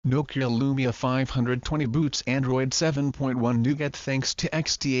Nokia Lumia 520 boots Android 7.1 Nougat thanks to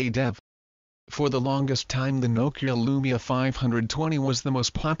XDA dev. For the longest time the Nokia Lumia 520 was the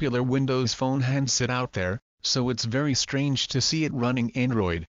most popular Windows Phone handset out there, so it's very strange to see it running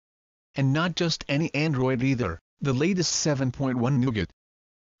Android. And not just any Android either, the latest 7.1 Nougat.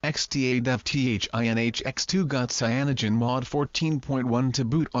 XDA dev THINHX2 got CyanogenMod 14.1 to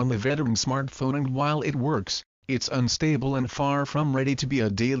boot on the veteran smartphone, and while it works, it's unstable and far from ready to be a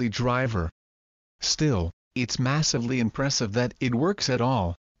daily driver. Still, it's massively impressive that it works at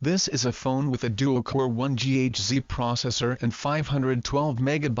all. This is a phone with a dual-core 1 GHz processor and 512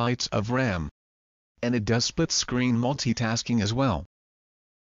 MB of RAM. And it does split-screen multitasking as well.